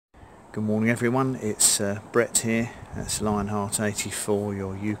Good morning everyone, it's Brett here, that's Lionheart84,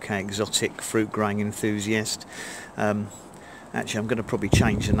 your UK exotic fruit growing enthusiast. Actually I'm going to probably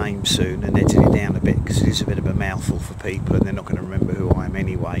change the name soon and edit it down a bit because it is a bit of a mouthful for people and they're not going to remember who I am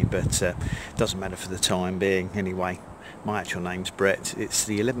anyway, but it doesn't matter for the time being. Anyway, my actual name's Brett. It's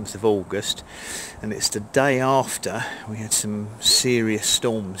the 11th of August and it's the day after we had some serious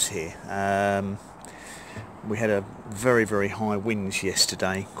storms here. We had a very high winds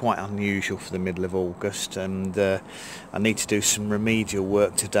yesterday, quite unusual for the middle of August, and I need to do some remedial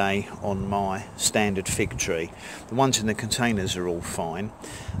work today on my standard fig tree. The ones in the containers are all fine,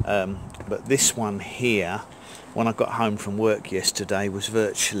 but this one here, when I got home from work yesterday, was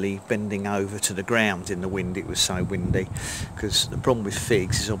virtually bending over to the ground in the wind. It was so windy, because the problem with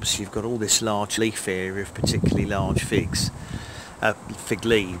figs is obviously you've got all this large leaf area of particularly large figs. Fig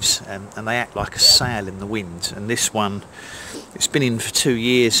leaves, and they act like a sail in the wind, and this one, it's been in for 2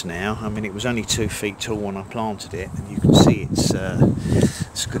 years now. I mean, it was only 2 feet tall when I planted it, and you can see it's a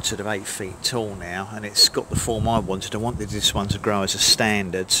good sort of 8 feet tall now, and it's got the form I wanted. I wanted this one to grow as a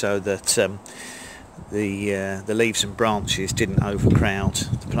standard so that the leaves and branches didn't overcrowd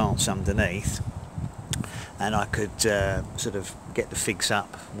the plants underneath, and I could sort of get the figs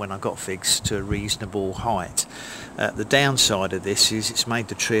up when I got figs to a reasonable height. The downside of this is it's made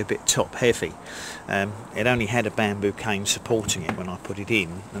the tree a bit top heavy. It only had a bamboo cane supporting it when I put it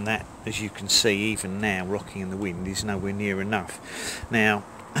in, and that, as you can see, even now rocking in the wind, is nowhere near enough. Now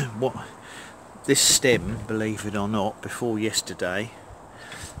what this stem, believe it or not, before yesterday,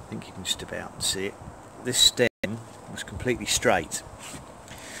 I think you can just about see it, this stem was completely straight.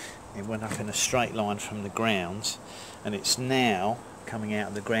 It went up in a straight line from the ground, and it's now coming out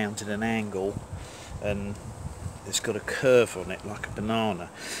of the ground at an angle, and it's got a curve on it like a banana.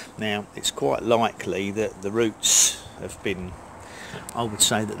 Now it's quite likely that the roots have been, I would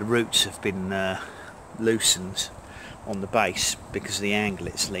say that the roots have been loosened on the base because of the angle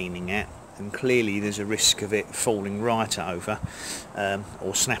it's leaning at, and clearly there's a risk of it falling right over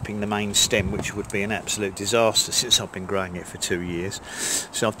or snapping the main stem, which would be an absolute disaster since I've been growing it for 2 years.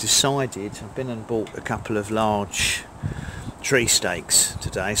 So I've decided, I've been and bought a couple of large tree stakes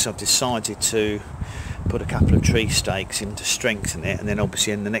today, so I've decided to put a couple of tree stakes in to strengthen it, and then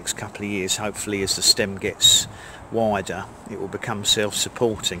obviously in the next couple of years, hopefully as the stem gets wider, it will become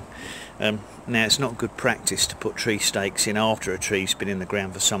self-supporting. Now it's not good practice to put tree stakes in after a tree's been in the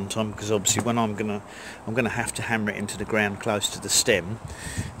ground for some time, because obviously when I'm gonna have to hammer it into the ground close to the stem,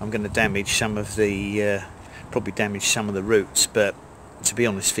 I'm going to damage some of the probably damage some of the roots. But to be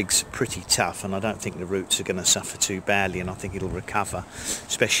honest, figs are pretty tough, and I don't think the roots are going to suffer too badly, and I think it'll recover,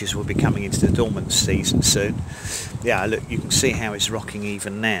 especially as we'll be coming into the dormant season soon. Yeah, look, you can see how it's rocking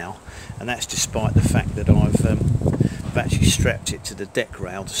even now, and that's despite the fact that I've actually strapped it to the deck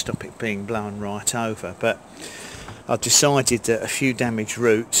rail to stop it being blown right over. But I've decided that a few damaged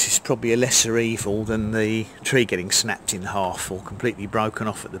roots is probably a lesser evil than the tree getting snapped in half or completely broken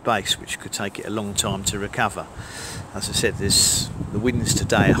off at the base, which could take it a long time to recover. As I said, the winds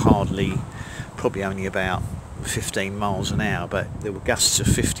today are probably only about 15 miles an hour, but there were gusts of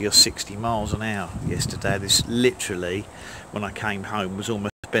 50 or 60 miles an hour yesterday. This literally, when I came home, was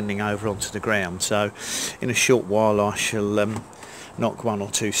almost bending over onto the ground. So in a short while I shall knock 1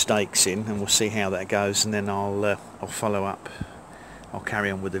 or 2 stakes in, and we'll see how that goes, and then I'll follow up. I'll carry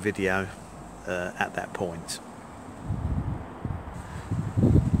on with the video at that point.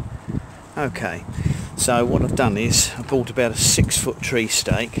 Okay, so what I've done is I bought about a 6-foot tree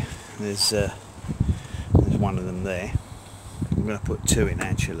stake. There's one of them there. I'm going to put 2 in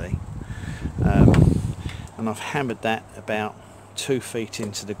actually, and I've hammered that about 2 feet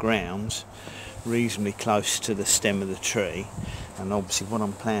into the ground, reasonably close to the stem of the tree. And obviously what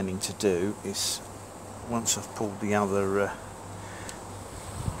I'm planning to do is, once I've pulled the other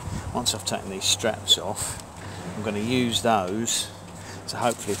once I've taken these straps off, I'm going to use those to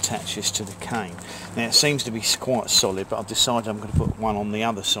hopefully attach this to the cane. Now it seems to be quite solid, but I've decided I'm going to put one on the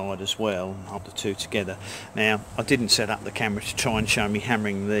other side as well and hold the 2 together. Now I didn't set up the camera to try and show me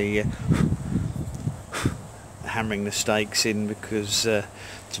hammering the stakes in, because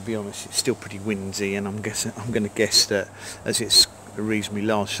to be honest it's still pretty windy, and I'm going to guess that as it's a reasonably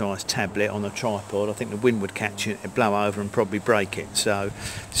large sized tablet on a tripod, I think the wind would catch it and blow over and probably break it. So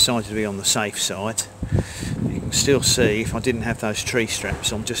decided to be on the safe side. You can still see, if I didn't have those tree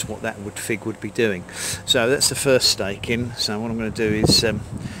straps on, just what that fig would be doing. So that's the first stake in. So what I'm going to do is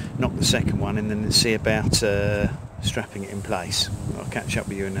knock the second one in, and then see about strapping it in place. I'll catch up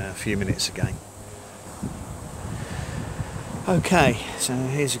with you in a few minutes again. Okay, so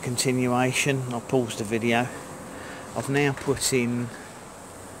here's a continuation. I'll pause the video. I've now put in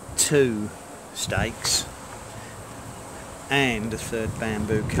 2 stakes and a 3rd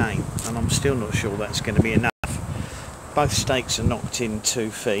bamboo cane, and I'm still not sure that's going to be enough. Both stakes are knocked in 2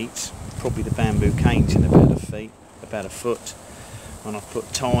 feet, probably the bamboo cane's in about a foot, and I've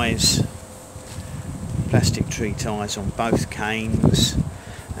put ties, plastic tree ties on both canes,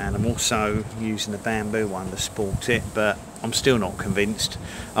 and I'm also using the bamboo one to support it, but I'm still not convinced.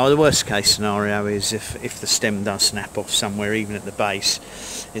 The worst case scenario is if the stem does snap off somewhere, even at the base,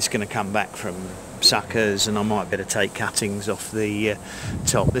 it's going to come back from suckers, and I might better take cuttings off the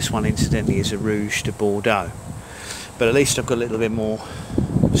top. This one incidentally is a Rouge de Bordeaux, but at least I've got a little bit more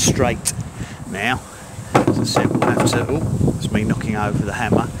straight now. As I said, we'll have to, that's me knocking over the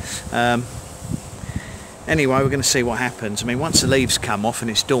hammer. Anyway, we're going to see what happens. I mean, once the leaves come off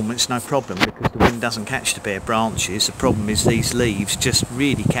and it's dormant, it's no problem because the wind doesn't catch the bare branches. The problem is these leaves just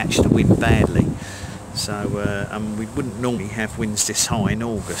really catch the wind badly. So we wouldn't normally have winds this high in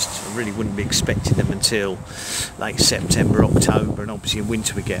August. I really wouldn't be expecting them until late September, October, and obviously in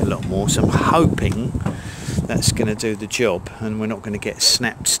winter we get a lot more. So I'm hoping that's going to do the job and we're not going to get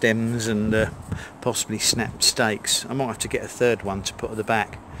snapped stems and possibly snapped stakes. I might have to get a 3rd one to put at the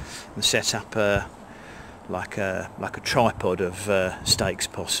back and set up like a tripod of stakes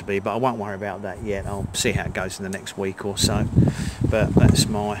possibly, but I won't worry about that yet. I'll see how it goes in the next week or so. But that's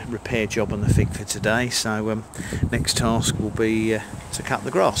my repair job on the fig for today. So next task will be to cut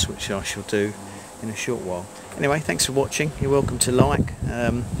the grass, which I shall do in a short while. Anyway, thanks for watching. You're welcome to like,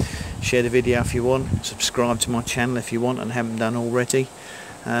 share the video if you want, subscribe to my channel if you want and haven't done already,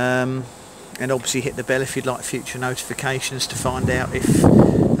 and obviously hit the bell if you'd like future notifications to find out if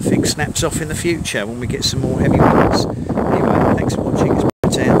the fig snaps off in the future when we get some more heavy winds. Anyway, thanks for watching. It's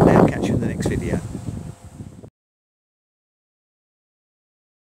Brett out. I'll catch you in the next video.